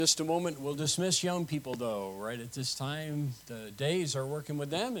Just a moment, we'll dismiss young people, though. Right at this time, the days are working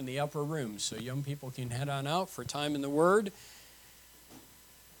with them in the upper room, so young people can head on out for time in the Word.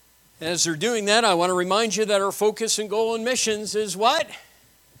 As they're doing that, I want to remind you that our focus and goal in missions is what?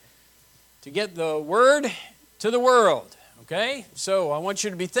 To get the Word to the world, okay? So I want you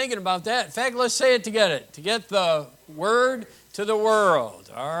to be thinking about that. In fact, let's say it together. To get the Word to the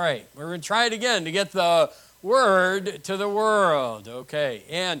world. All right, we're going to try it again. To get the Word to the world, okay?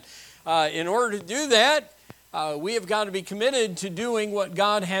 And in order to do that, we have got to be committed to doing what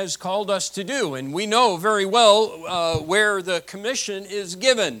God has called us to do. And we know very well where the commission is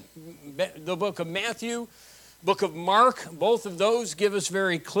given. The book of Matthew, book of Mark, both of those give us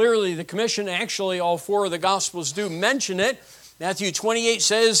very clearly the commission. Actually, all four of the Gospels do mention it. Matthew 28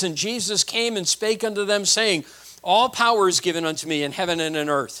 says, "And Jesus came and spake unto them, saying, All power is given unto me in heaven and in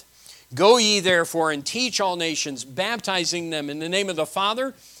earth. Go ye therefore and teach all nations, baptizing them in the name of the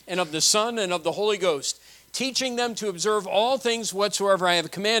Father and of the Son and of the Holy Ghost, teaching them to observe all things whatsoever I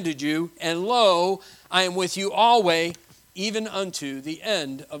have commanded you. And lo, I am with you always, even unto the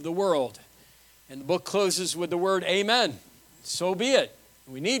end of the world." And the book closes with the word amen. So be it.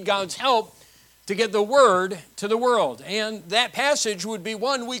 We need God's help to get the word to the world. And that passage would be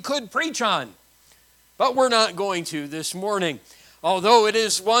one we could preach on. But we're not going to this morning. Although it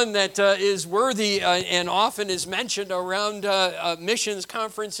is one that is worthy and often is mentioned around missions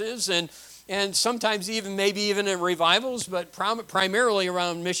conferences and sometimes maybe even in revivals, but primarily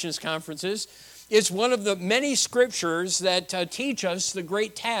around missions conferences, it's one of the many scriptures that teach us the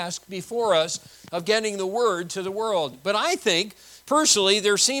great task before us of getting the word to the world. But I think, personally,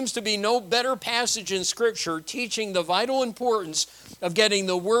 there seems to be no better passage in Scripture teaching the vital importance of getting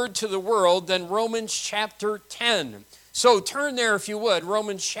the word to the world than Romans chapter 10. So turn there, if you would,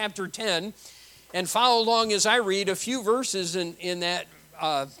 Romans chapter 10, and follow along as I read a few verses in that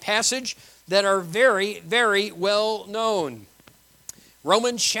passage that are very, very well known.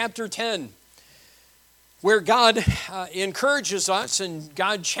 Romans chapter 10, where God encourages us and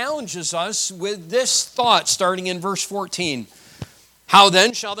God challenges us with this thought, starting in verse 14. "How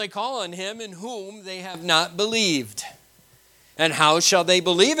then shall they call on him in whom they have not believed? And how shall they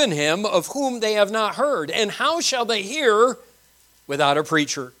believe in him of whom they have not heard? And how shall they hear without a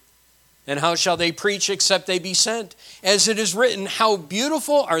preacher? And how shall they preach except they be sent? As it is written, how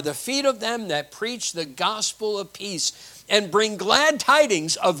beautiful are the feet of them that preach the gospel of peace and bring glad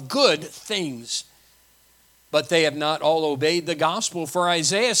tidings of good things. But they have not all obeyed the gospel. For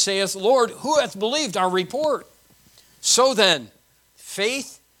Isaiah saith, Lord, who hath believed our report? So then,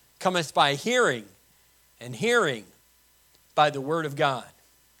 faith cometh by hearing, and hearing by the word of God."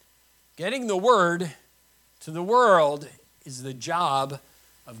 Getting the word to the world is the job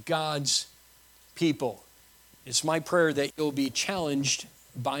of God's people. It's my prayer that you'll be challenged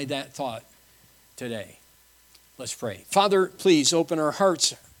by that thought today. Let's pray. Father, please open our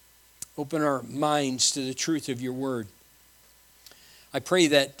hearts, open our minds to the truth of your word. I pray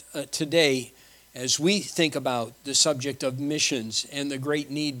that today, as we think about the subject of missions and the great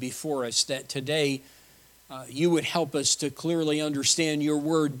need before us, that today you would help us to clearly understand your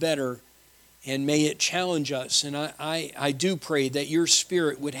word better, and may it challenge us. And I do pray that your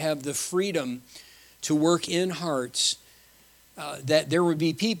Spirit would have the freedom to work in hearts, that there would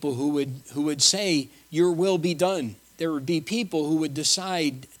be people who would say, your will be done. There would be people who would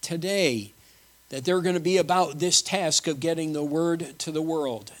decide today that they're going to be about this task of getting the word to the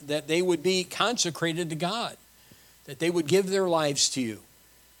world, that they would be consecrated to God, that they would give their lives to you.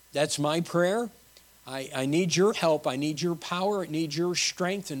 That's my prayer. I need your help. I need your power. I need your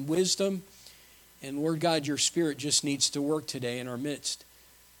strength and wisdom. And Lord God, your Spirit just needs to work today in our midst.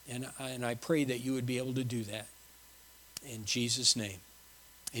 And I pray that you would be able to do that. In Jesus' name,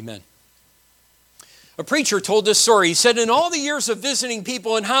 amen. A preacher told this story. He said, in all the years of visiting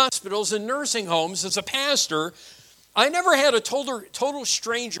people in hospitals and nursing homes as a pastor, I never had a total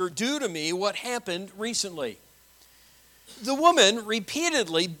stranger do to me what happened recently. The woman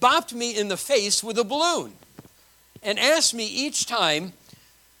repeatedly bopped me in the face with a balloon and asked me each time,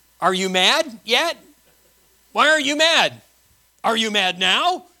 "Are you mad yet? Why aren't you mad? Are you mad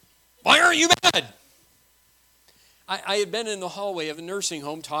now? Why aren't you mad?" I had been in the hallway of a nursing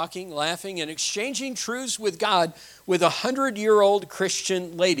home talking, laughing, and exchanging truths with God with a 100-year-old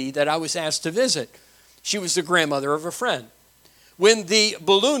Christian lady that I was asked to visit. She was the grandmother of a friend. When the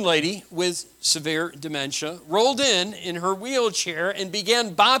balloon lady with severe dementia rolled in her wheelchair and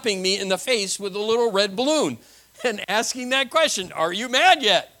began bopping me in the face with a little red balloon and asking that question, "Are you mad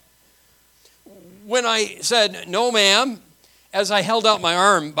yet?" When I said, "No, ma'am," as I held out my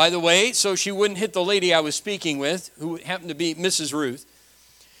arm, by the way, so she wouldn't hit the lady I was speaking with, who happened to be Mrs. Ruth,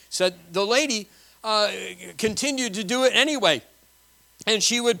 Said the lady continued to do it anyway. And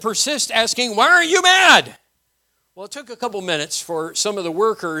she would persist asking, "Why aren't you mad?" Well, it took a couple minutes for some of the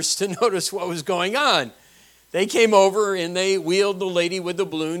workers to notice what was going on. They came over and they wheeled the lady with the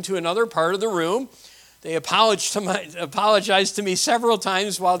balloon to another part of the room. They apologized to me several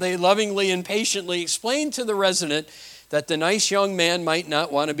times while they lovingly and patiently explained to the resident that the nice young man might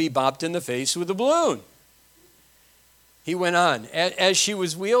not want to be bopped in the face with a balloon. He went on. As she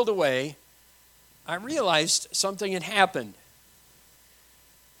was wheeled away, I realized something had happened.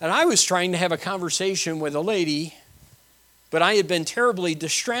 And I was trying to have a conversation with a lady, but I had been terribly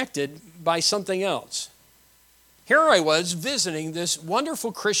distracted by something else. Here I was visiting this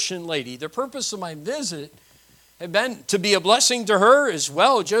wonderful Christian lady. The purpose of my visit had been to be a blessing to her as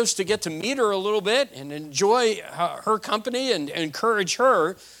well, just to get to meet her a little bit and enjoy her company and encourage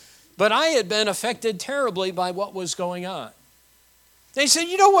her. But I had been affected terribly by what was going on. They said,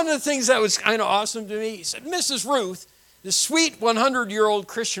 "You know, one of the things that was kind of awesome to me," he said, "Mrs. Ruth, this sweet 100-year-old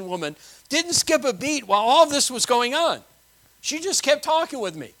Christian woman, didn't skip a beat while all this was going on. She just kept talking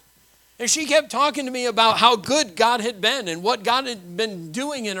with me. And she kept talking to me about how good God had been and what God had been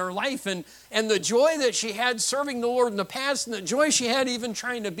doing in her life and the joy that she had serving the Lord in the past and the joy she had even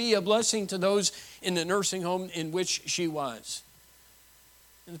trying to be a blessing to those in the nursing home in which she was."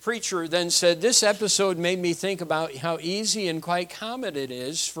 And the preacher then said, "This episode made me think about how easy and quite common it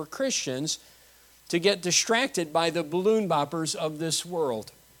is for Christians to get distracted by the balloon boppers of this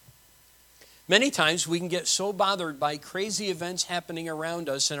world. Many times we can get so bothered by crazy events happening around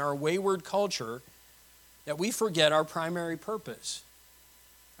us in our wayward culture that we forget our primary purpose.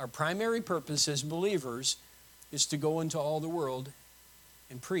 Our primary purpose as believers is to go into all the world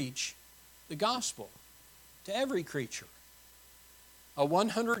and preach the gospel to every creature. A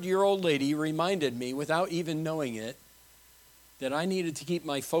 100-year-old lady reminded me, without even knowing it, that I needed to keep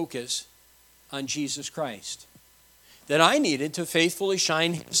my focus on Jesus Christ. That I needed to faithfully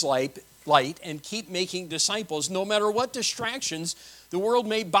shine His light and keep making disciples no matter what distractions the world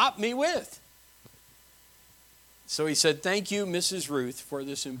may bop me with. So he said, "Thank you, Mrs. Ruth, for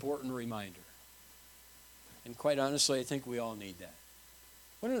this important reminder." And quite honestly, I think we all need that.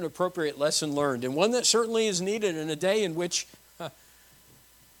 What an appropriate lesson learned, and one that certainly is needed in a day in which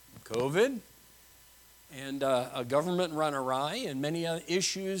COVID and a government run awry and many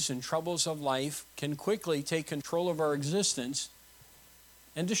issues and troubles of life can quickly take control of our existence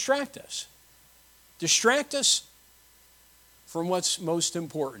and distract us. Distract us from what's most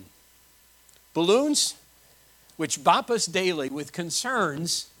important. Balloons, which bop us daily with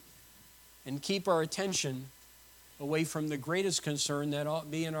concerns and keep our attention away from the greatest concern that ought to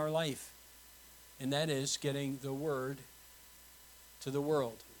be in our life, and that is getting the word to the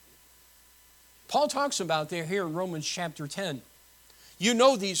world. Paul talks about that here in Romans chapter 10. You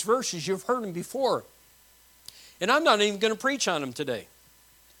know these verses, you've heard them before. And I'm not even going to preach on them today.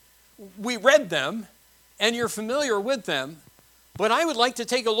 We read them, and you're familiar with them, but I would like to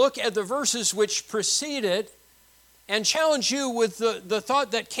take a look at the verses which precede it and challenge you with the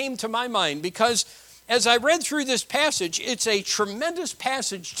thought that came to my mind, because as I read through this passage, it's a tremendous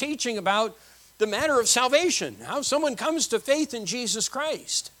passage teaching about the matter of salvation, how someone comes to faith in Jesus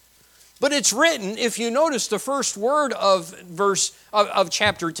Christ. But it's written, if you notice the first word of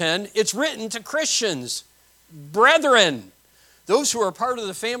chapter 10, it's written to Christians, brethren, those who are part of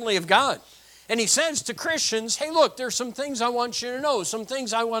the family of God. And he says to Christians, hey, look, there's some things I want you to know, some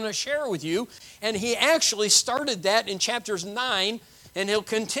things I want to share with you. And he actually started that in chapters 9, and he'll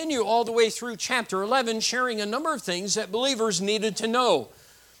continue all the way through chapter 11, sharing a number of things that believers needed to know.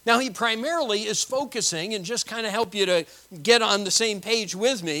 Now, he primarily is focusing, and just kind of help you to get on the same page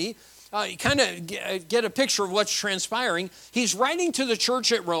with me, kind of get a picture of what's transpiring. He's writing to the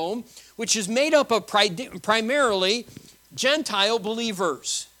church at Rome, which is made up of primarily Gentile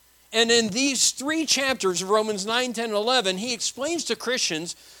believers. And in these 3 chapters of Romans 9, 10, and 11, he explains to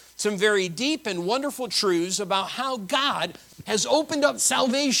Christians some very deep and wonderful truths about how God has opened up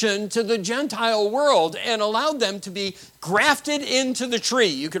salvation to the Gentile world and allowed them to be grafted into the tree.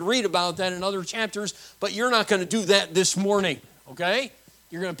 You could read about that in other chapters, but you're not going to do that this morning, okay?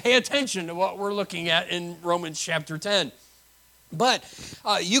 You're going to pay attention to what we're looking at in Romans chapter 10. But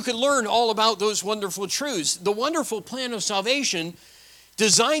you could learn all about those wonderful truths. The wonderful plan of salvation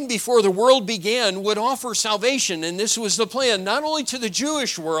designed before the world began would offer salvation, and this was the plan, not only to the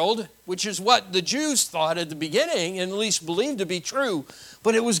Jewish world, which is what the Jews thought at the beginning and at least believed to be true,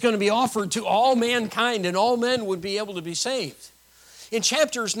 but it was going to be offered to all mankind, and all men would be able to be saved. In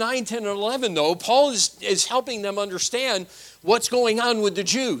chapters 9, 10, and 11, though, Paul is helping them understand what's going on with the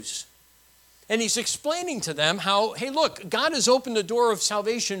Jews. And he's explaining to them how, hey, look, God has opened the door of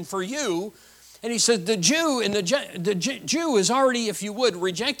salvation for you. And he said the Jew has already, if you would,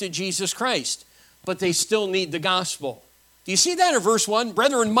 rejected Jesus Christ, but they still need the gospel. Do you see that in verse 1?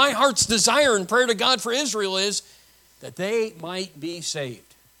 Brethren, my heart's desire and prayer to God for Israel is that they might be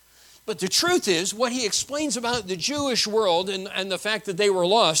saved. But the truth is, what he explains about the Jewish world and the fact that they were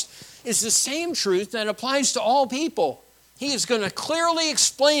lost is the same truth that applies to all people. He is going to clearly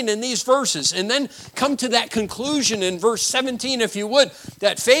explain in these verses and then come to that conclusion in verse 17, if you would,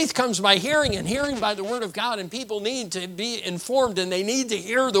 that faith comes by hearing and hearing by the word of God, and people need to be informed and they need to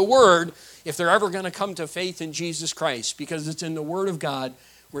hear the word if they're ever going to come to faith in Jesus Christ, because it's in the word of God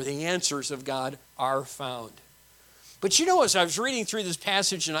where the answers of God are found. But you know, as I was reading through this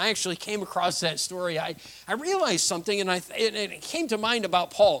passage and I actually came across that story, I realized something, and it came to mind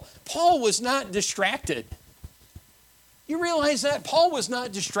about Paul. Paul was not distracted. You realize that? Paul was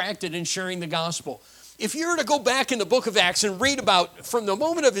not distracted in sharing the gospel. If you were to go back in the book of Acts and read about from the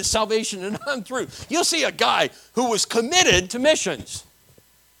moment of his salvation and on through, you'll see a guy who was committed to missions.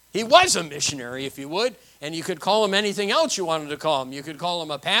 He was a missionary, if you would, and you could call him anything else you wanted to call him. You could call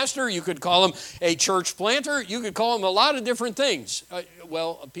him a pastor, you could call him a church planter, you could call him a lot of different things.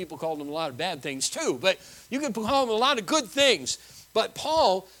 People called him a lot of bad things too, but you could call him a lot of good things. But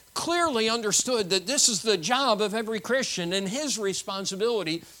Paul clearly understood that this is the job of every Christian and his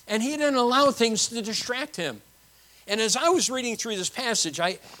responsibility, and he didn't allow things to distract him. And as I was reading through this passage,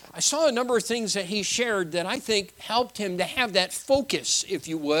 I saw a number of things that he shared that I think helped him to have that focus, if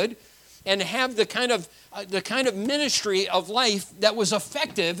you would, and have the kind of ministry of life that was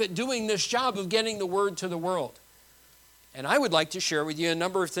effective at doing this job of getting the word to the world. And I would like to share with you a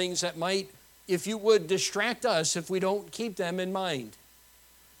number of things that might, if you would, distract us if we don't keep them in mind,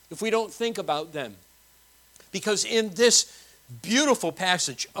 if we don't think about them. Because in this beautiful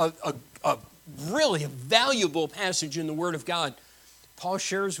passage, a really valuable passage in the Word of God, Paul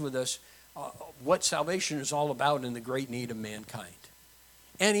shares with us what salvation is all about and the great need of mankind.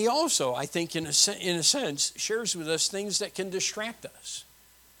 And he also, I think, in a sense, shares with us things that can distract us.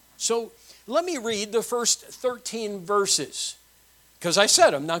 So let me read the first 13 verses, because I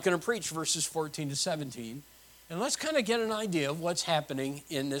said I'm not going to preach verses 14 to 17. And let's kind of get an idea of what's happening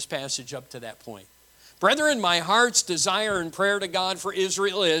in this passage up to that point. Brethren, my heart's desire and prayer to God for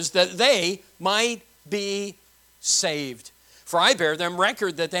Israel is that they might be saved. For I bear them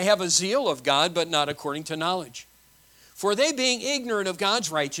record that they have a zeal of God, but not according to knowledge. For they, being ignorant of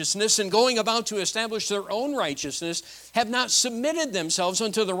God's righteousness and going about to establish their own righteousness, have not submitted themselves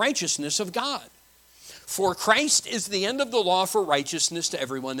unto the righteousness of God. For Christ is the end of the law for righteousness to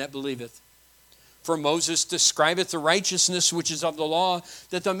everyone that believeth. For Moses describeth the righteousness which is of the law,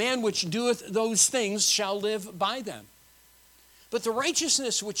 that the man which doeth those things shall live by them. But the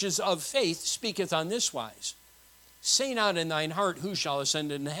righteousness which is of faith speaketh on this wise. Say not in thine heart, who shall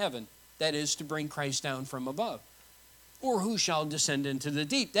ascend into heaven? That is, to bring Christ down from above. Or who shall descend into the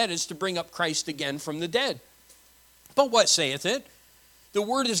deep? That is, to bring up Christ again from the dead. But what saith it? The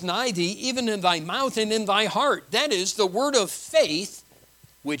word is nigh thee, even in thy mouth and in thy heart. That is, the word of faith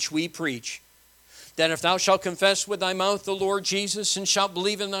which we preach. That if thou shalt confess with thy mouth the Lord Jesus, and shalt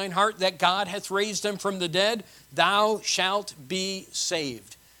believe in thine heart that God hath raised him from the dead, thou shalt be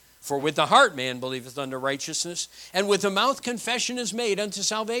saved. For with the heart man believeth unto righteousness, and with the mouth confession is made unto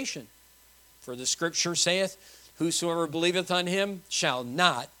salvation. For the scripture saith, whosoever believeth on him shall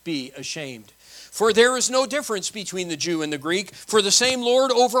not be ashamed. For there is no difference between the Jew and the Greek, for the same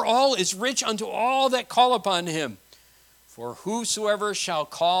Lord over all is rich unto all that call upon him. For whosoever shall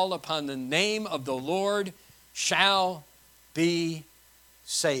call upon the name of the Lord shall be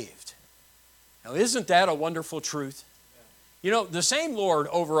saved. Now, isn't that a wonderful truth? You know, the same Lord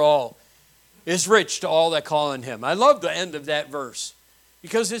over all is rich to all that call on him. I love the end of that verse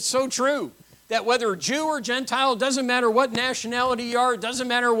because it's so true that whether Jew or Gentile, it doesn't matter what nationality you are, it doesn't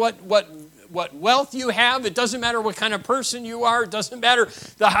matter what wealth you have, it doesn't matter what kind of person you are, it doesn't matter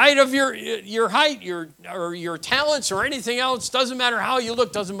the height of your height, your talents or anything else, doesn't matter how you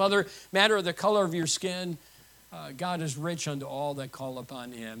look, doesn't matter the color of your skin. God is rich unto all that call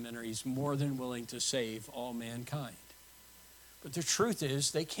upon him, and he's more than willing to save all mankind. But the truth is,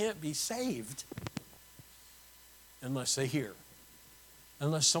 they can't be saved unless they hear,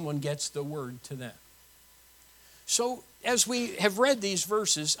 unless someone gets the word to them. So, as we have read these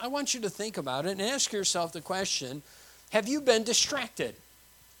verses, I want you to think about it and ask yourself the question, have you been distracted?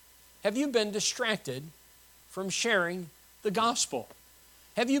 Have you been distracted from sharing the gospel?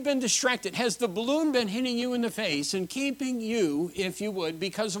 Have you been distracted? Has the balloon been hitting you in the face and keeping you, if you would,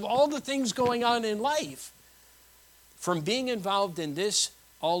 because of all the things going on in life, from being involved in this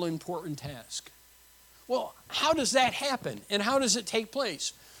all-important task. Well, how does that happen, and how does it take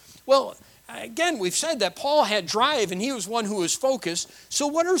place? Well, again, we've said that Paul had drive, and he was one who was focused. So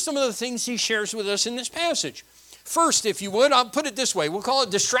what are some of the things he shares with us in this passage? First, if you would, I'll put it this way. We'll call it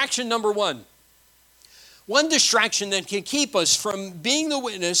distraction number one. One distraction that can keep us from being the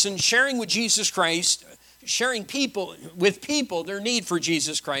witness and sharing with Jesus Christ, sharing with people their need for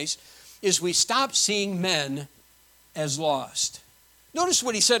Jesus Christ, is we stop seeing men as lost. Notice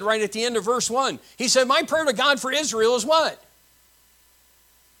what he said right at the end of verse 1. He said, my prayer to God for Israel is what?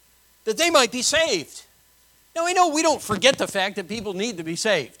 That they might be saved. Now, I know we don't forget the fact that people need to be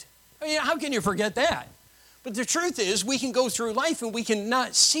saved. I mean, how can you forget that? But the truth is, we can go through life and we can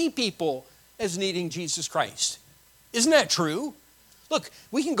not see people as needing Jesus Christ. Isn't that true? Look,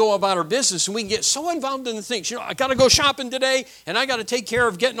 we can go about our business and we can get so involved in the things. You know, I got to go shopping today and I got to take care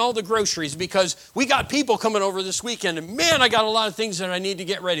of getting all the groceries because we got people coming over this weekend and man, I got a lot of things that I need to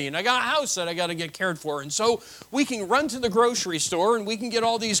get ready and I got a house that I got to get cared for. And so we can run to the grocery store and we can get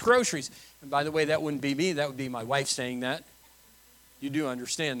all these groceries. And by the way, that wouldn't be me. That would be my wife saying that. You do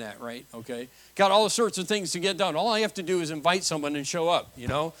understand that, right? Okay. Got all sorts of things to get done. All I have to do is invite someone and show up, you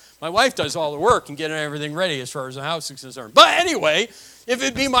know. My wife does all the work and getting everything ready as far as the house is concerned. But anyway, if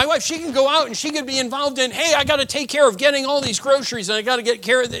it'd be my wife, she can go out and she could be involved in, hey, I got to take care of getting all these groceries and I got to get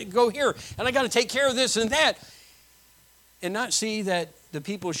care of go here and I got to take care of this and that. And not see that the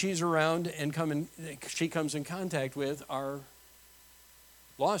people she's around and she comes in contact with are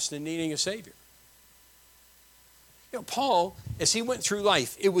lost and needing a Savior. You know, Paul, as he went through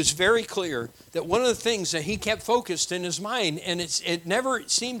life, it was very clear that one of the things that he kept focused in his mind, and it never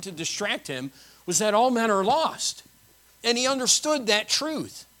seemed to distract him, was that all men are lost. And he understood that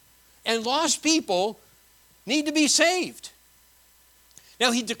truth. And lost people need to be saved.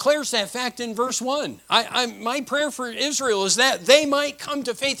 Now, he declares that fact in verse 1. My prayer for Israel is that they might come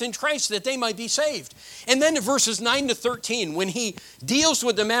to faith in Christ, that they might be saved. And then in verses 9 to 13, when he deals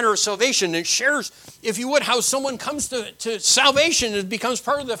with the matter of salvation and shares, if you would, how someone comes to salvation and becomes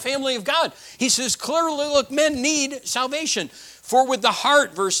part of the family of God, he says, clearly, look, men need salvation. For with the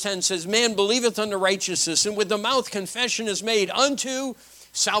heart, verse 10 says, man believeth unto righteousness, and with the mouth confession is made unto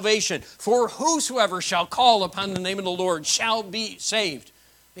salvation. For whosoever shall call upon the name of the Lord shall be saved.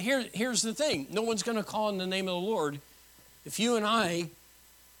 But here's the thing. No one's going to call on the name of the Lord if you and I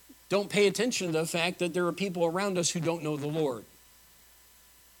don't pay attention to the fact that there are people around us who don't know the Lord.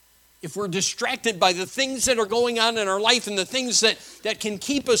 If we're distracted by the things that are going on in our life and the things that can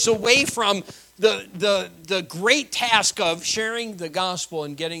keep us away from the great task of sharing the gospel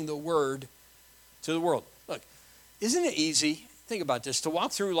and getting the word to the world. Look, isn't it easy, think about this, to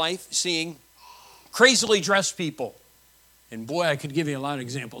walk through life seeing crazily dressed people? And boy, I could give you a lot of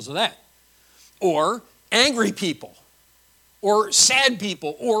examples of that. Or angry people, or sad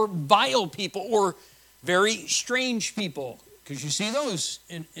people, or vile people, or very strange people, because you see those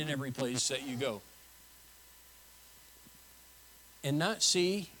in every place that you go. And not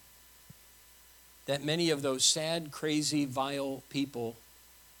see that many of those sad, crazy, vile people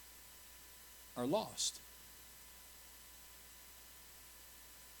are lost.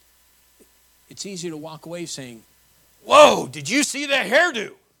 It's easy to walk away saying, whoa, did you see that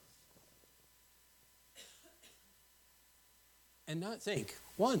hairdo? And not think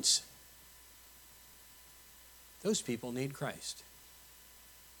once, those people need Christ.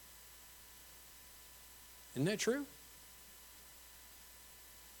 Isn't that true?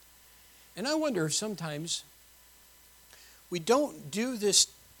 And I wonder if sometimes we don't do this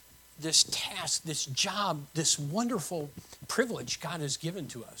task, this job, this wonderful privilege God has given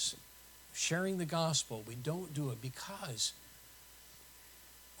to us. Sharing the gospel, we don't do it because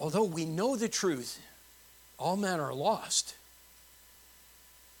although we know the truth, all men are lost,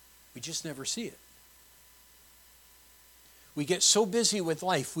 we just never see it. We get so busy with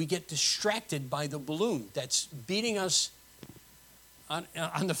life, we get distracted by the balloon that's beating us on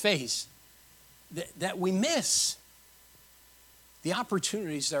the face that we miss the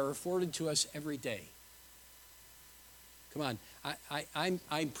opportunities that are afforded to us every day. Come on,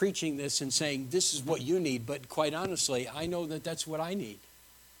 I'm preaching this and saying this is what you need, but quite honestly, I know that that's what I need.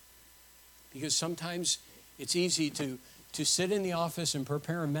 Because sometimes it's easy to sit in the office and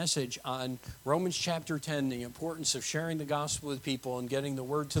prepare a message on Romans chapter 10, the importance of sharing the gospel with people and getting the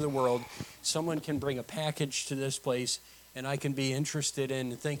word to the world. Someone can bring a package to this place, and I can be interested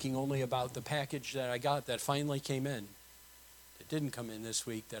in thinking only about the package that I got that finally came in. That didn't come in this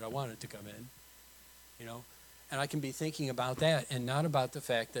week that I wanted to come in, you know. And I can be thinking about that and not about the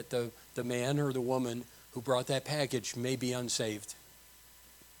fact that the man or the woman who brought that package may be unsaved.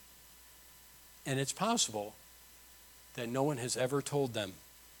 And it's possible that no one has ever told them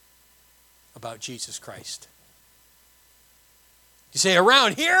about Jesus Christ? You say,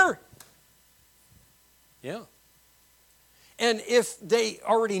 around here? Yeah. And if they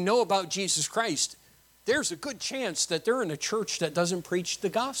already know about Jesus Christ, there's a good chance that they're in a church that doesn't preach the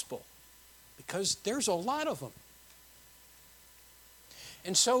gospel, because there's a lot of them.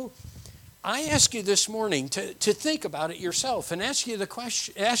 And so I ask you this morning to think about it yourself and ask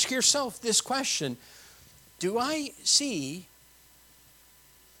yourself this question: do I see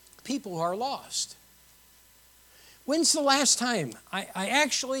people who are lost? When's the last time I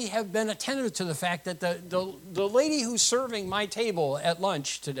actually have been attentive to the fact that the lady who's serving my table at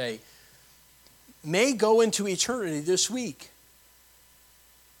lunch today may go into eternity this week?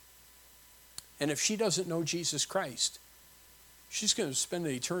 And if she doesn't know Jesus Christ, she's going to spend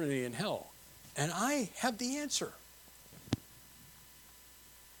an eternity in hell. And I have the answer.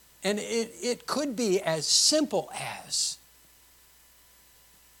 And it could be as simple as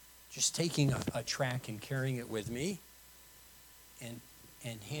just taking a tract and carrying it with me and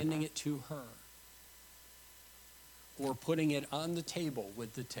handing it to her. Or putting it on the table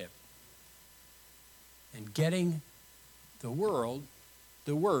with the tip. And getting the word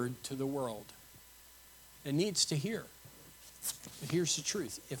to the world. It needs to hear. But here's the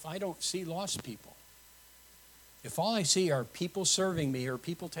truth. If I don't see lost people, if all I see are people serving me or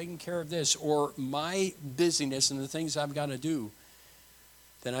people taking care of this or my busyness and the things I've got to do,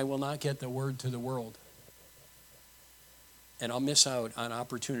 then I will not get the word to the world. And I'll miss out on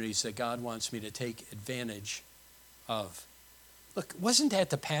opportunities that God wants me to take advantage of. Look, wasn't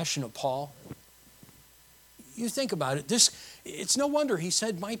that the passion of Paul? You think about it. It's no wonder he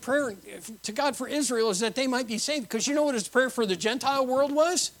said, my prayer to God for Israel is that they might be saved. Because you know what his prayer for the Gentile world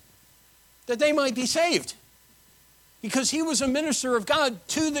was? That they might be saved. Because he was a minister of God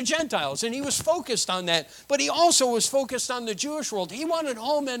to the Gentiles, and he was focused on that. But he also was focused on the Jewish world. He wanted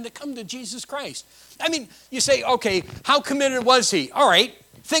all men to come to Jesus Christ. I mean, you say, okay, how committed was he? All right,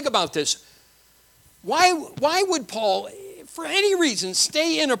 think about this. Why would Paul, for any reason,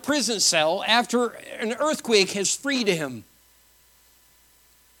 stay in a prison cell after an earthquake has freed him?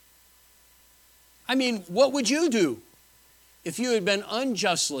 I mean, what would you do if you had been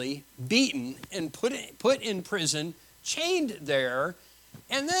unjustly beaten and put in prison, chained there,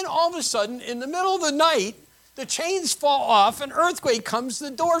 and then all of a sudden, in the middle of the night, the chains fall off, an earthquake comes,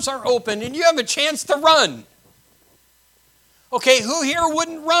 the doors are open, and you have a chance to run? Okay, who here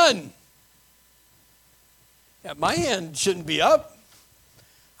wouldn't run? Yeah, my hand shouldn't be up.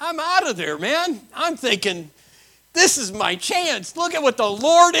 I'm out of there, man. I'm thinking, this is my chance. Look at what the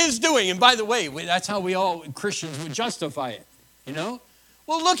Lord is doing. And by the way, that's how we all Christians would justify it, you know?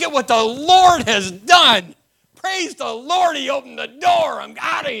 Well, look at what the Lord has done. Praise the Lord, he opened the door. I'm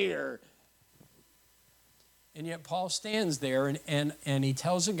out of here. And yet Paul stands there and he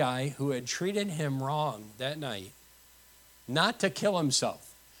tells a guy who had treated him wrong that night not to kill himself.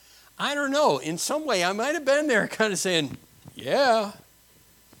 I don't know. In some way, I might have been there kind of saying, yeah.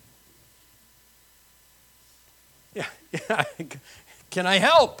 Yeah. Can I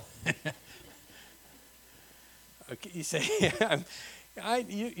help? Okay, you say,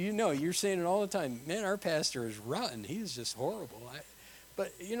 you're saying it all the time. Man, our pastor is rotten. He's just horrible.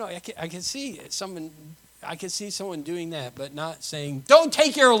 But I can see someone doing that, but not saying, don't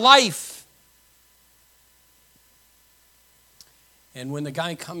take your life. And when the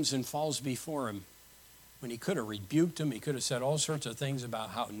guy comes and falls before him, when he could have rebuked him, he could have said all sorts of things about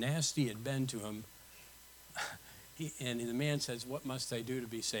how nasty it had been to him. And the man says, what must I do to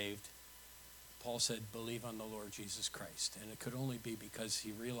be saved? Paul said, believe on the Lord Jesus Christ. And it could only be because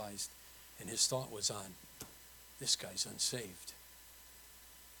he realized, and his thought was on, this guy's unsaved.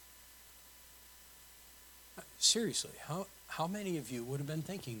 Seriously, how many of you would have been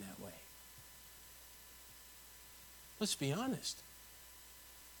thinking that way? Let's be honest.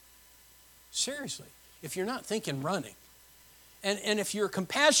 Seriously, if you're not thinking running, and if you're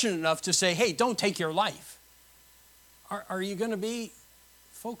compassionate enough to say, hey, don't take your life, are you going to be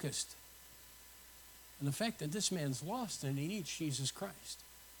focused on the fact that this man's lost and he needs Jesus Christ?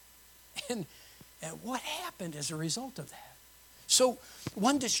 And what happened as a result of that? So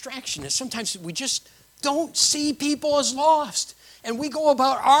one distraction is sometimes we just don't see people as lost. And we go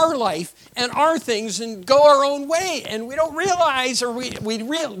about our life and our things and go our own way. And we don't realize, or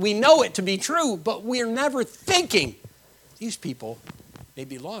we know it to be true, but we're never thinking these people may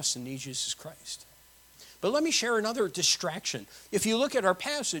be lost and need Jesus Christ. But let me share another distraction. If you look at our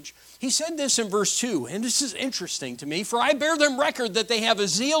passage, he said this in verse 2, and this is interesting to me. For I bear them record that they have a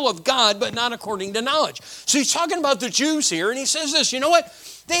zeal of God, but not according to knowledge. So he's talking about the Jews here, and he says this, you know what?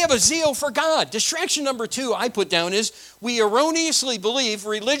 They have a zeal for God. Distraction number 2 I put down is, we erroneously believe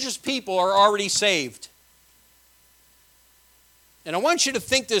religious people are already saved. And I want you to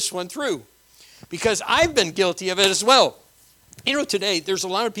think this one through, because I've been guilty of it as well. You know, today, there's a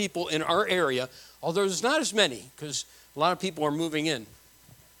lot of people in our area, although there's not as many, because a lot of people are moving in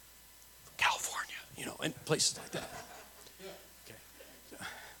from California, you know, and places like that. Okay.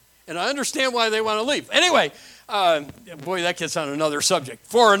 And I understand why they want to leave. Anyway, boy, that gets on another subject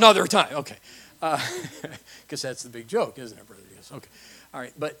for another time. Okay. Because that's the big joke, isn't it, Brother? Yes. Okay. All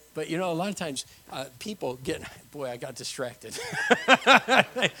right. But you know, a lot of times people get, boy, I got distracted.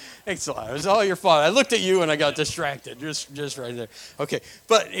 Thanks a lot. It was all your fault. I looked at you and I got distracted, just right there. Okay.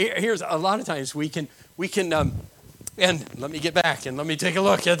 But here's a lot of times we can, and let me get back and let me take a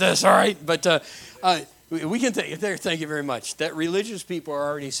look at this. All right. But we can take there. Thank you very much. That religious people are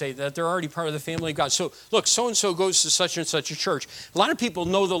already saved, that they're already part of the family of God. So look, so-and-so goes to such and such a church. A lot of people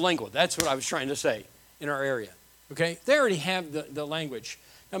know the language. That's what I was trying to say in our area. Okay, they already have the language.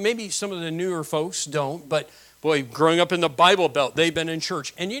 Now, maybe some of the newer folks don't, but boy, growing up in the Bible Belt, they've been in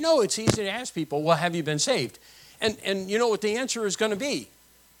church. And you know, it's easy to ask people, well, have you been saved? And you know what the answer is going to be?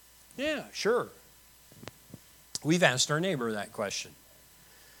 Yeah, sure. We've asked our neighbor that question.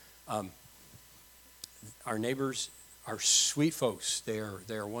 Our neighbors are sweet folks. They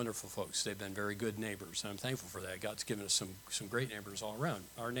are wonderful folks. They've been very good neighbors, and I'm thankful for that. God's given us some great neighbors all around.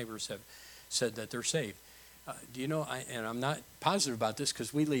 Our neighbors have said that they're saved. Do you know, and I'm not positive about this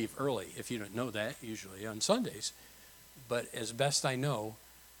because we leave early, if you don't know that, usually on Sundays. But as best I know,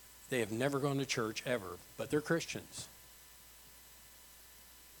 they have never gone to church ever, but they're Christians.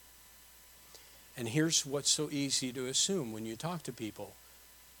 And here's what's so easy to assume when you talk to people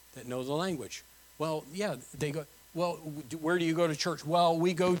that know the language. Well, yeah, they go, well, where do you go to church? Well,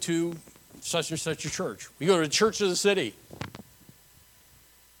 we go to such and such a church. We go to the church of the city.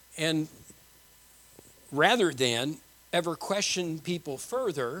 And rather than ever question people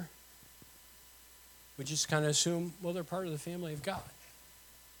further, we just kind of assume, well, they're part of the family of God.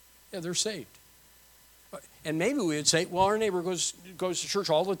 Yeah, they're saved. And maybe we would say, well, our neighbor goes to church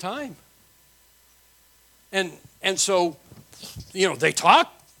all the time. And so, you know, they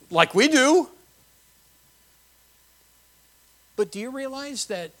talk like we do. But do you realize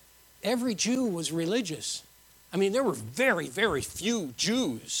that every Jew was religious? I mean, there were very, very few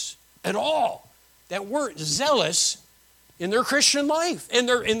Jews at all that weren't zealous in their Christian life, in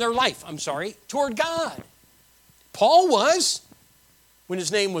their life, toward God. Paul was, when his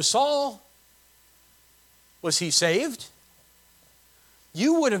name was Saul. Was he saved?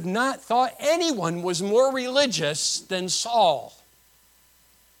 You would have not thought anyone was more religious than Saul.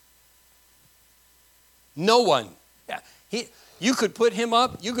 No one. You could put him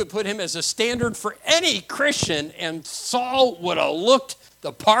up, you could put him as a standard for any Christian, and Saul would have looked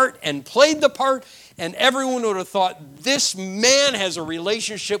the part and played the part, and everyone would have thought, this man has a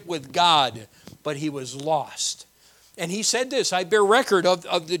relationship with God, but he was lost. And he said this, I bear record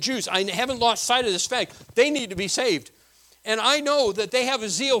of the Jews. I haven't lost sight of this fact. They need to be saved. And I know that they have a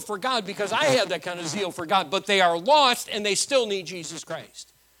zeal for God because I have that kind of zeal for God, but they are lost and they still need Jesus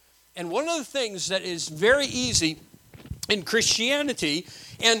Christ. And one of the things that is very easy in Christianity,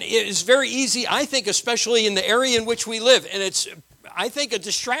 and it is very easy, I think, especially in the area in which we live, and it's, I think, a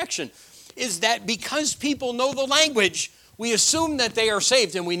distraction, is that because people know the language, we assume that they are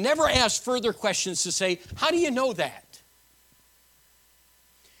saved, and we never ask further questions to say, how do you know that?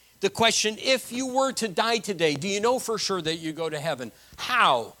 The question, if you were to die today, do you know for sure that you go to heaven?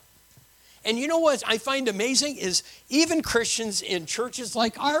 How? And you know what I find amazing is even Christians in churches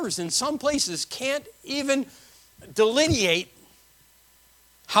like ours in some places can't even delineate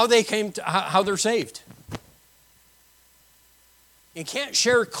how they came to, how they're saved. You can't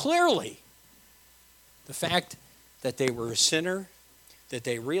share clearly the fact that they were a sinner, that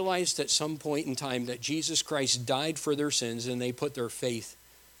they realized at some point in time that Jesus Christ died for their sins, and they put their faith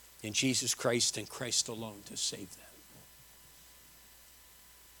in Jesus Christ and Christ alone to save them.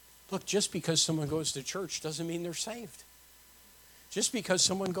 Look, just because someone goes to church doesn't mean they're saved. Just because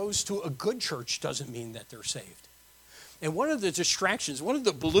someone goes to a good church doesn't mean that they're saved. And one of the distractions, one of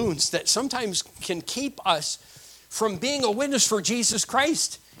the balloons that sometimes can keep us from being a witness for Jesus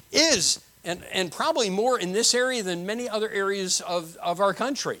Christ is, and probably more in this area than many other areas of our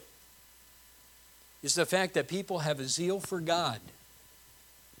country, is the fact that people have a zeal for God.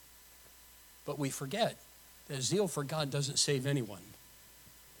 But we forget that zeal for God doesn't save anyone.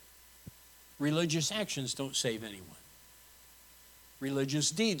 Religious actions don't save anyone. Religious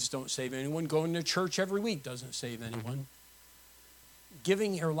deeds don't save anyone. Going to church every week doesn't save anyone.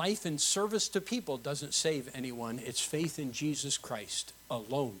 Giving your life in service to people doesn't save anyone. It's faith in Jesus Christ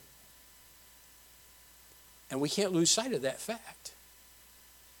alone. And we can't lose sight of that fact.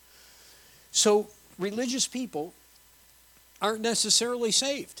 So religious people aren't necessarily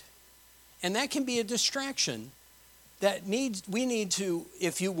saved. And that can be a distraction that we need to,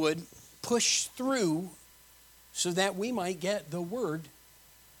 if you would, push through so that we might get the word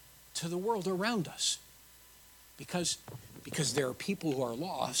to the world around us. Because there are people who are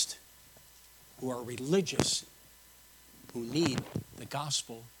lost, who are religious, who need the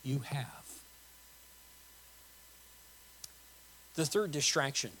gospel you have. The third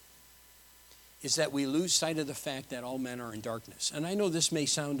distraction is that we lose sight of the fact that all men are in darkness. And I know this may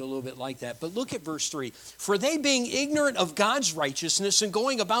sound a little bit like that, but look at verse 3. For they, being ignorant of God's righteousness and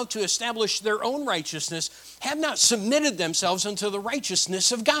going about to establish their own righteousness, have not submitted themselves unto the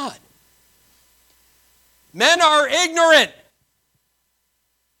righteousness of God. Men are ignorant.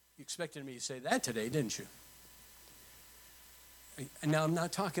 You expected me to say that today, didn't you? And now I'm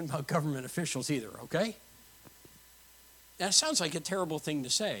not talking about government officials either, okay? That sounds like a terrible thing to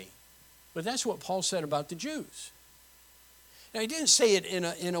say. But that's what Paul said about the Jews. Now, he didn't say it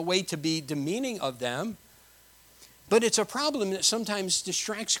in a way to be demeaning of them, but it's a problem that sometimes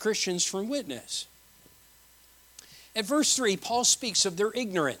distracts Christians from witness. At verse 3, Paul speaks of their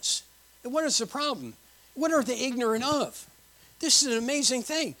ignorance. And what is the problem? What are they ignorant of? This is an amazing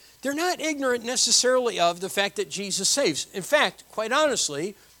thing. They're not ignorant necessarily of the fact that Jesus saves. In fact, quite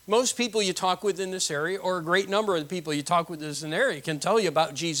honestly, most people you talk with in this area, or a great number of the people you talk with in this area, can tell you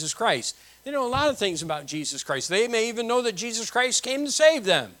about Jesus Christ. They know a lot of things about Jesus Christ. They may even know that Jesus Christ came to save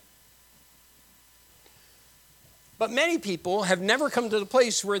them. But many people have never come to the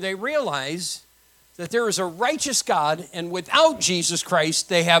place where they realize that there is a righteous God, and without Jesus Christ,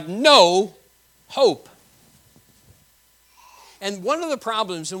 they have no hope. And one of the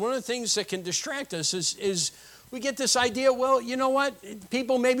problems, and one of the things that can distract us is we get this idea, well, you know what?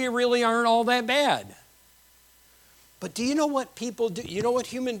 People maybe really aren't all that bad. But do you know what people do? You know what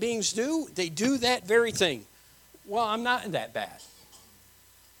human beings do? They do that very thing. Well, I'm not that bad.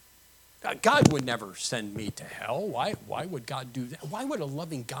 God would never send me to hell. Why would God do that? Why would a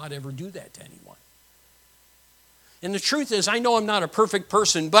loving God ever do that to anyone? And the truth is, I know I'm not a perfect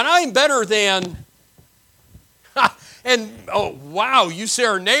person, but I'm better than... And, oh, wow, you say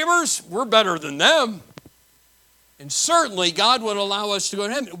our neighbors? We're better than them. And certainly God would allow us to go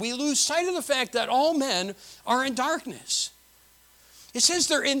to heaven. We lose sight of the fact that all men are in darkness. It says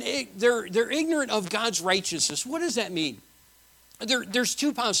they're ignorant of God's righteousness. What does that mean? There's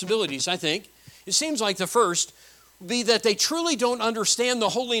two possibilities, I think. It seems like the first would be that they truly don't understand the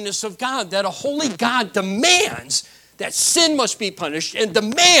holiness of God, that a holy God demands that sin must be punished and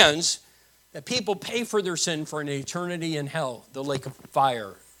demands that people pay for their sin for an eternity in hell, the lake of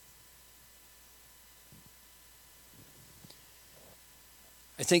fire.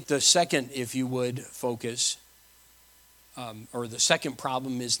 I think the second, if you would, focus, or the second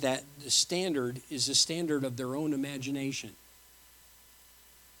problem is that the standard is the standard of their own imagination.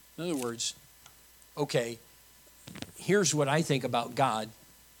 In other words, okay, here's what I think about God,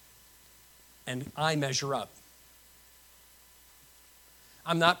 and I measure up.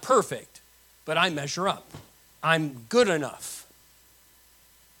 I'm not perfect, but I measure up. I'm good enough.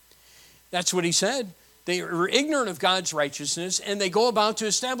 That's what he said. They are ignorant of God's righteousness, and they go about to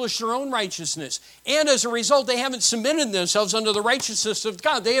establish their own righteousness. And as a result, they haven't submitted themselves under the righteousness of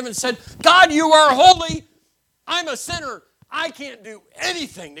God. They haven't said, God, you are holy. I'm a sinner. I can't do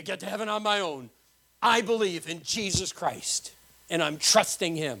anything to get to heaven on my own. I believe in Jesus Christ, and I'm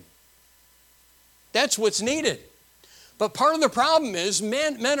trusting him. That's what's needed. But part of the problem is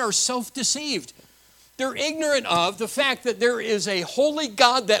men are self-deceived. They're ignorant of the fact that there is a holy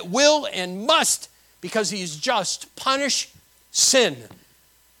God that will and must, because he's just, punish sin.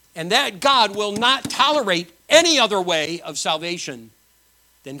 And that God will not tolerate any other way of salvation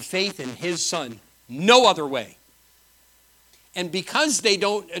than faith in his Son. No other way. And because they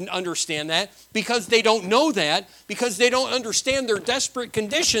don't understand that, because they don't know that, because they don't understand their desperate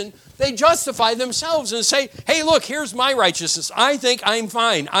condition, they justify themselves and say, hey, look, here's my righteousness. I think I'm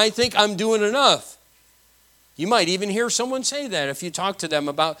fine. I think I'm doing enough. You might even hear someone say that if you talk to them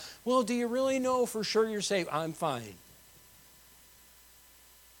about, well, do you really know for sure you're saved? I'm fine.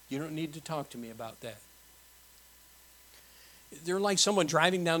 You don't need to talk to me about that. They're like someone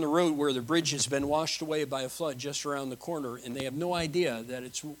driving down the road where the bridge has been washed away by a flood just around the corner, and they have no idea that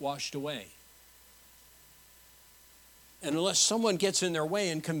it's washed away. And unless someone gets in their way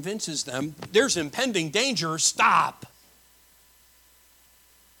and convinces them there's impending danger, stop.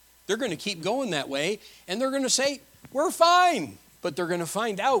 They're going to keep going that way, and they're going to say, we're fine. But they're going to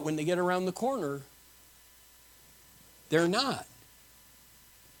find out when they get around the corner, they're not.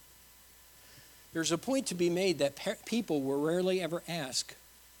 There's a point to be made that people will rarely ever ask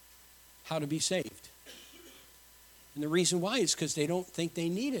how to be saved. And the reason why is because they don't think they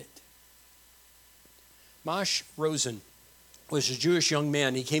need it. Mosh Rosen was a Jewish young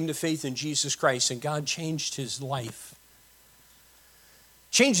man. He came to faith in Jesus Christ, and God changed his life.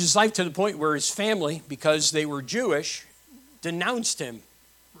 Changed his life to the point where his family, because they were Jewish, denounced him,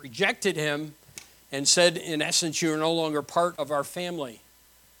 rejected him, and said, in essence, you are no longer part of our family.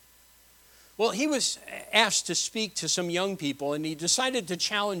 Well, he was asked to speak to some young people, and he decided to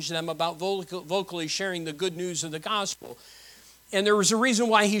challenge them about vocally sharing the good news of the gospel. And there was a reason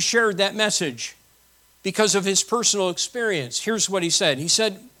why he shared that message, because of his personal experience. Here's what he said. He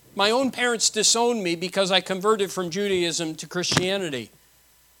said, my own parents disowned me because I converted from Judaism to Christianity.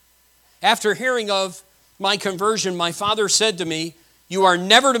 After hearing of my conversion, my father said to me, you are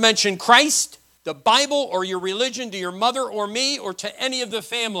never to mention Christ, the Bible, or your religion to your mother or me or to any of the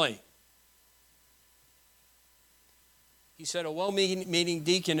family. He said, a well-meaning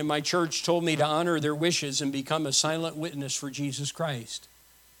deacon in my church told me to honor their wishes and become a silent witness for Jesus Christ.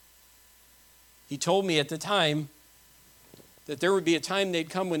 He told me at the time that there would be a time they'd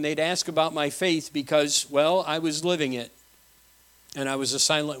come when they'd ask about my faith because, well, I was living it and I was a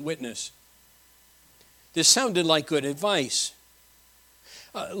silent witness. This sounded like good advice.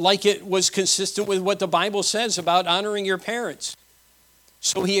 Like it was consistent with what the Bible says about honoring your parents.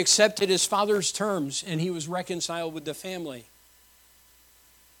 So he accepted his father's terms and he was reconciled with the family.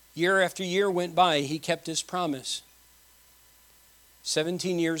 Year after year went by, he kept his promise.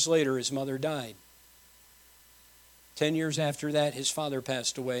 17 years later, his mother died. 10 years after that, his father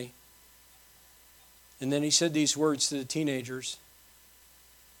passed away. And then he said these words to the teenagers.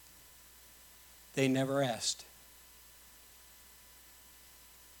 They never asked.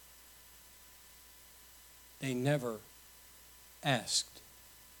 They never asked.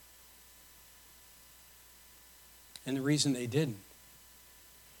 And the reason they didn't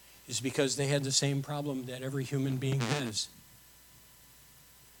is because they had the same problem that every human being has.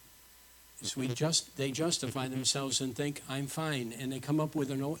 They justify themselves and think, I'm fine, and they come up with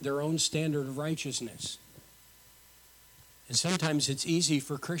their own standard of righteousness. And sometimes it's easy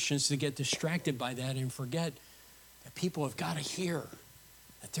for Christians to get distracted by that and forget that people have got to hear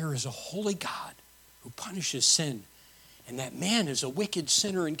that there is a holy God who punishes sin, and that man is a wicked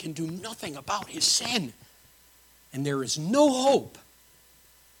sinner and can do nothing about his sin. And there is no hope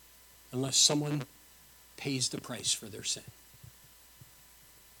unless someone pays the price for their sin.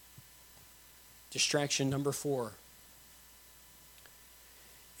 Distraction number 4.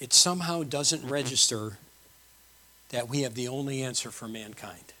 It somehow doesn't register that we have the only answer for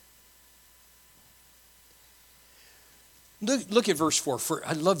mankind. Look at verse 4.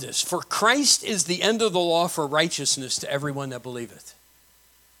 I love this. For Christ is the end of the law for righteousness to everyone that believeth.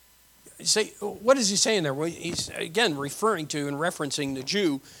 What is he saying there? Well, he's again referring to and referencing the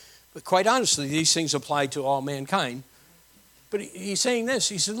Jew, but quite honestly, these things apply to all mankind. But he's saying this.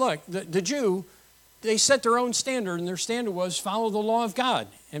 He said, look, the Jew, they set their own standard, and their standard was follow the law of God.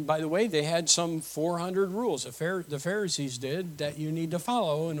 And by the way, they had some 400 rules, the Pharisees did, that you need to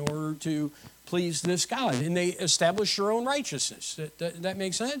follow in order to please this God. And they established their own righteousness. That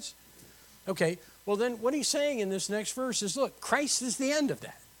makes sense? Okay, well then what he's saying in this next verse is, look, Christ is the end of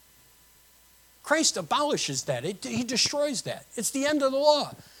that. Christ abolishes that. He destroys that. It's the end of the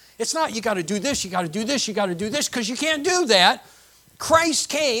law. It's not you got to do this, you got to do this, you got to do this, because you can't do that. Christ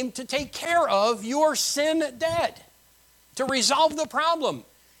came to take care of your sin debt, to resolve the problem.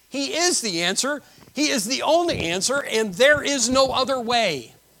 He is the answer. He is the only answer, and there is no other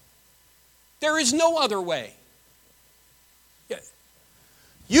way. There is no other way.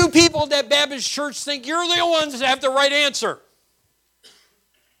 You people at that Baptist church think you're the ones that have the right answer.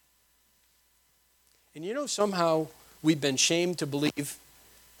 And you know, somehow we've been shamed to believe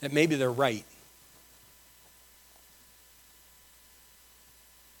that maybe they're right.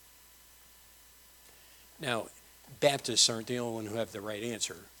 Now, Baptists aren't the only one who have the right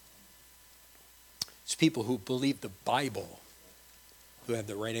answer. It's people who believe the Bible who have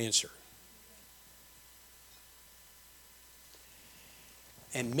the right answer.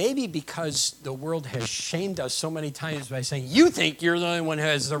 And maybe because the world has shamed us so many times by saying, you think you're the only one who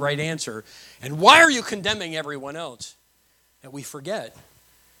has the right answer, and why are you condemning everyone else? That we forget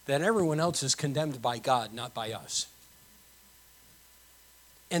that everyone else is condemned by God, not by us.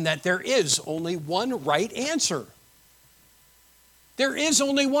 And that there is only one right answer. There is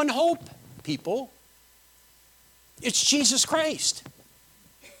only one hope, people. It's Jesus Christ.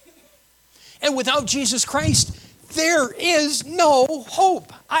 And without Jesus Christ, there is no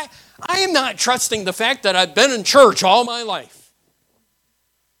hope. I am not trusting the fact that I've been in church all my life.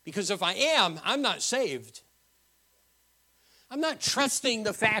 Because if I am, I'm not saved. I'm not trusting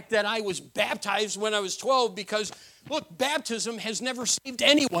the fact that I was baptized when I was 12 because, look, baptism has never saved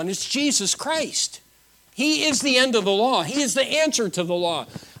anyone. It's Jesus Christ. He is the end of the law. He is the answer to the law.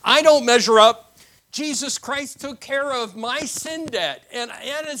 I don't measure up. Jesus Christ took care of my sin debt, and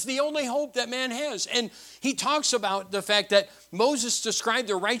that is the only hope that man has. And he talks about the fact that Moses described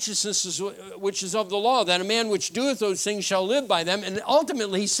the righteousness which is of the law, that a man which doeth those things shall live by them. And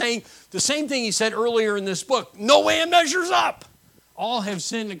ultimately he's saying the same thing he said earlier in this book. No man measures up. All have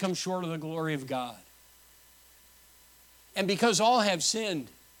sinned and come short of the glory of God. And because all have sinned,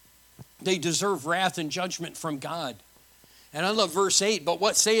 they deserve wrath and judgment from God. And I love verse 8, but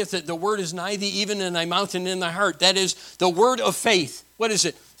what saith it? The word is nigh thee, even in thy mouth and in thy heart. That is the word of faith. What is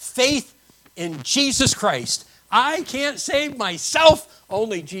it? Faith in Jesus Christ. I can't save myself.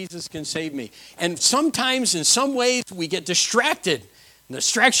 Only Jesus can save me. And sometimes, in some ways, we get distracted.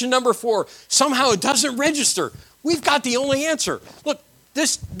 Distraction number 4, somehow it doesn't register. We've got the only answer. Look,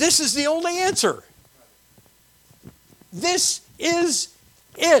 this is the only answer. This is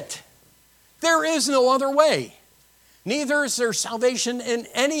it. There is no other way. Neither is there salvation in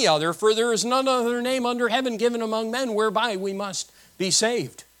any other, for there is none other name under heaven given among men whereby we must be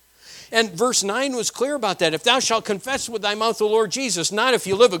saved. And verse 9 was clear about that. If thou shalt confess with thy mouth the Lord Jesus, not if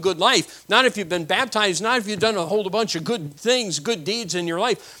you live a good life, not if you've been baptized, not if you've done a whole bunch of good things, good deeds in your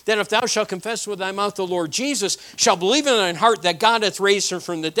life, then if thou shalt confess with thy mouth the Lord Jesus, shall believe in thine heart that God hath raised him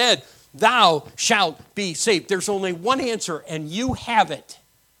from the dead, thou shalt be saved. There's only one answer, and you have it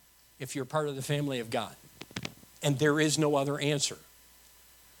if you're part of the family of God. And there is no other answer.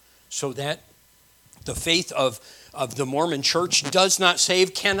 So that the faith of the Mormon church does not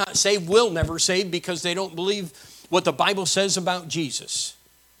save, cannot save, will never save because they don't believe what the Bible says about Jesus.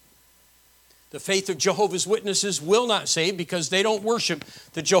 The faith of Jehovah's Witnesses will not save because they don't worship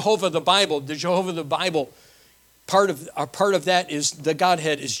the Jehovah of the Bible. The Jehovah of the Bible, part of that is the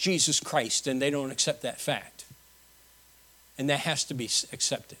Godhead is Jesus Christ, and they don't accept that fact. And that has to be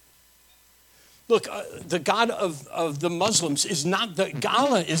accepted. Look, the God of the Muslims is not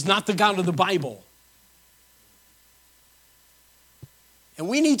Allah is not the God of the Bible. And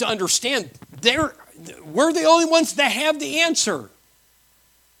we need to understand we're the only ones that have the answer.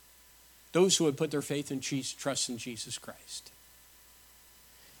 Those who would put their faith in Jesus, trust in Jesus Christ.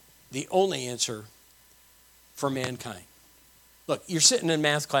 The only answer for mankind. Look, you're sitting in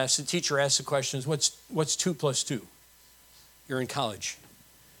math class, the teacher asks the question, what's 2 plus 2? You're in college.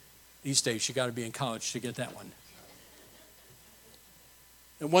 These days, you got to be in college to get that one.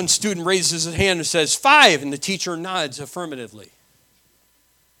 And one student raises his hand and says, 5, and the teacher nods affirmatively.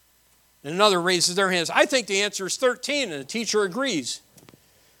 And another raises their hands, I think the answer is 13, and the teacher agrees.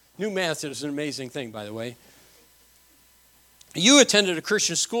 New math is an amazing thing, by the way. You attended a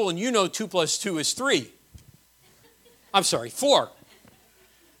Christian school, and you know 2 plus 2 is 3. I'm sorry, 4.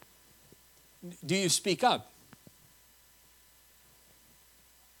 Do you speak up?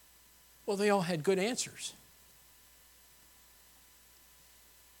 Well, they all had good answers.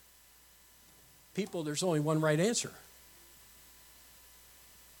 People, there's only one right answer.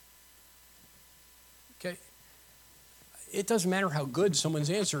 Okay? It doesn't matter how good someone's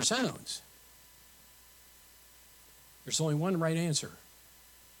answer sounds. There's only one right answer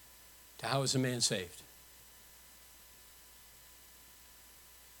to how is a man saved.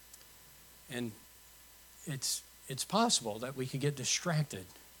 And it's possible that we could get distracted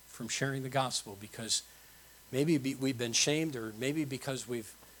from sharing the gospel because maybe we've been shamed, or maybe because we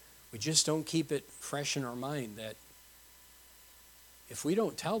just don't keep it fresh in our mind that if we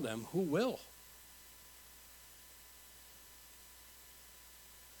don't tell them, who will?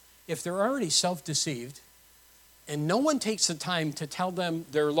 If they're already self-deceived and no one takes the time to tell them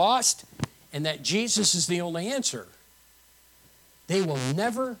they're lost and that Jesus is the only answer, they will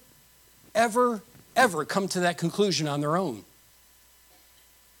never, ever, ever come to that conclusion on their own.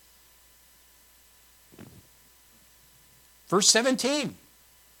 Verse 17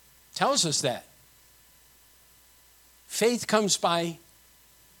 tells us that. Faith comes by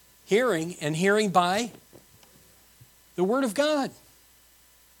hearing, and hearing by the Word of God.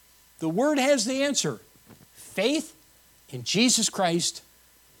 The Word has the answer. Faith in Jesus Christ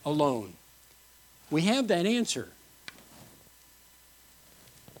alone. We have that answer.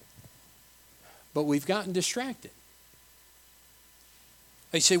 But we've gotten distracted.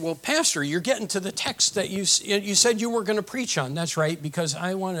 They say, well, Pastor, you're getting to the text that you said you were going to preach on. That's right, because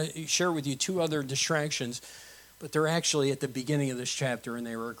I want to share with you two other distractions, but they're actually at the beginning of this chapter, and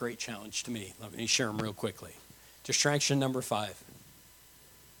they were a great challenge to me. Let me share them real quickly. Distraction number 5.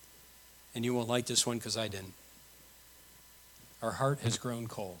 And you won't like this one because I didn't. Our heart has grown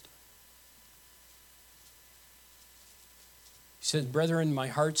cold. He said, brethren, my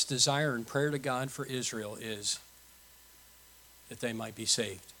heart's desire and prayer to God for Israel is that they might be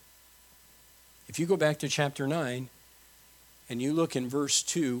saved. If you go back to chapter 9 and you look in verse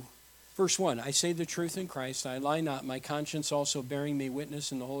 2, verse 1, I say the truth in Christ, I lie not, my conscience also bearing me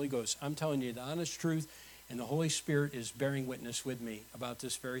witness in the Holy Ghost. I'm telling you the honest truth, and the Holy Spirit is bearing witness with me about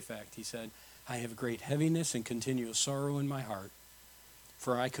this very fact. He said, I have great heaviness and continual sorrow in my heart,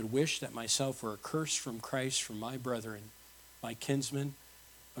 for I could wish that myself were accursed from Christ, from my brethren, my kinsmen,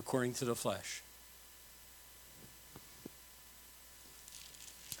 according to the flesh.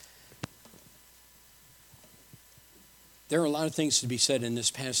 There are a lot of things to be said in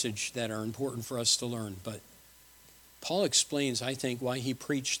this passage that are important for us to learn, but Paul explains, I think, why he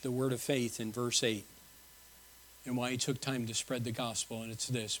preached the word of faith in verse 8 and why he took time to spread the gospel, and it's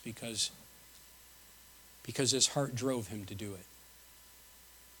this, because his heart drove him to do it.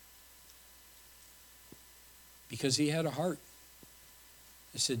 Because he had a heart.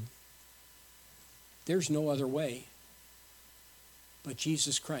 He said, there's no other way but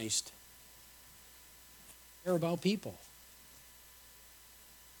Jesus Christ. Care about people.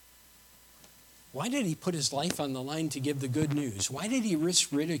 Why did he put his life on the line to give the good news? Why did he risk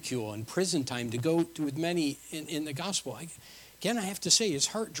ridicule and prison time to go to with many in the gospel? Again, I have to say, his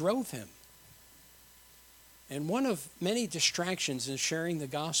heart drove him. And one of many distractions in sharing the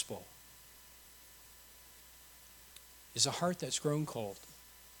gospel is a heart that's grown cold.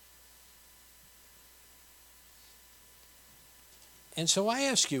 And so I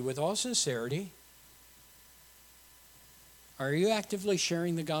ask you with all sincerity, are you actively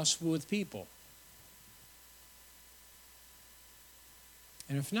sharing the gospel with people?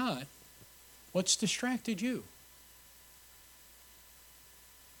 And if not, what's distracted you?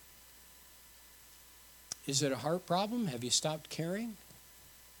 Is it a heart problem? Have you stopped caring?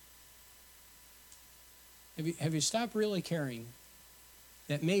 Have you stopped really caring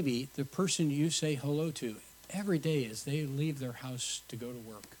that maybe the person you say hello to every day as they leave their house to go to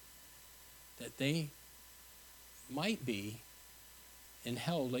work, that they might be in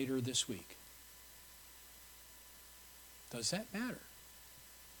hell later this week? Does that matter?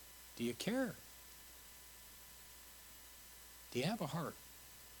 Do you care? Do you have a heart?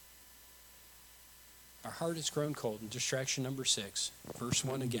 Our heart has grown cold. And distraction number 6, verse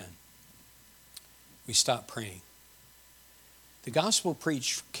 1 again. We stop praying. The gospel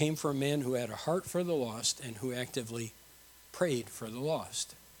preached came from a man who had a heart for the lost and who actively prayed for the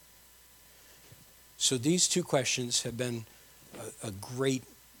lost. So these two questions have been a great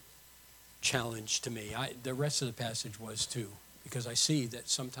challenge to me. The rest of the passage was too, because I see that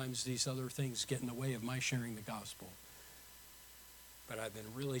sometimes these other things get in the way of my sharing the gospel. But I've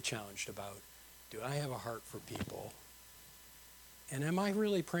been really challenged about, do I have a heart for people? And am I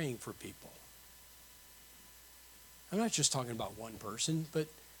really praying for people? I'm not just talking about one person, but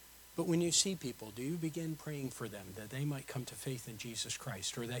when you see people, do you begin praying for them that they might come to faith in Jesus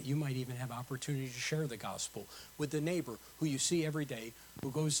Christ, or that you might even have opportunity to share the gospel with the neighbor who you see every day,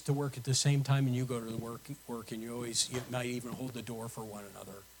 who goes to work at the same time and you go to the work and you might even hold the door for one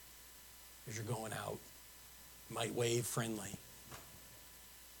another as you're going out. You might wave friendly.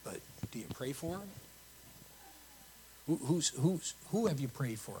 But do you pray for them? Who have you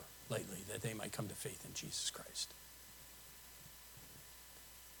prayed for lately that they might come to faith in Jesus Christ?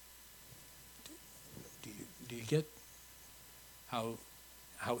 Do you get how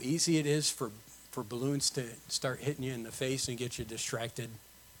easy it is for balloons to start hitting you in the face and get you distracted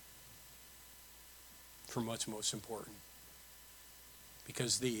from what's most important?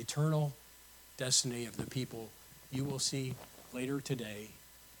 Because the eternal destiny of the people you will see later today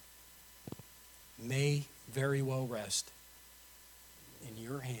may very well rest in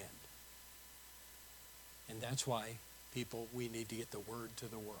your hand. And that's why, people, we need to get the word to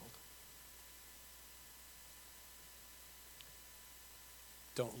the world.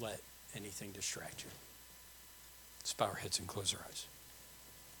 Don't let anything distract you. Let's bow our heads and close our eyes.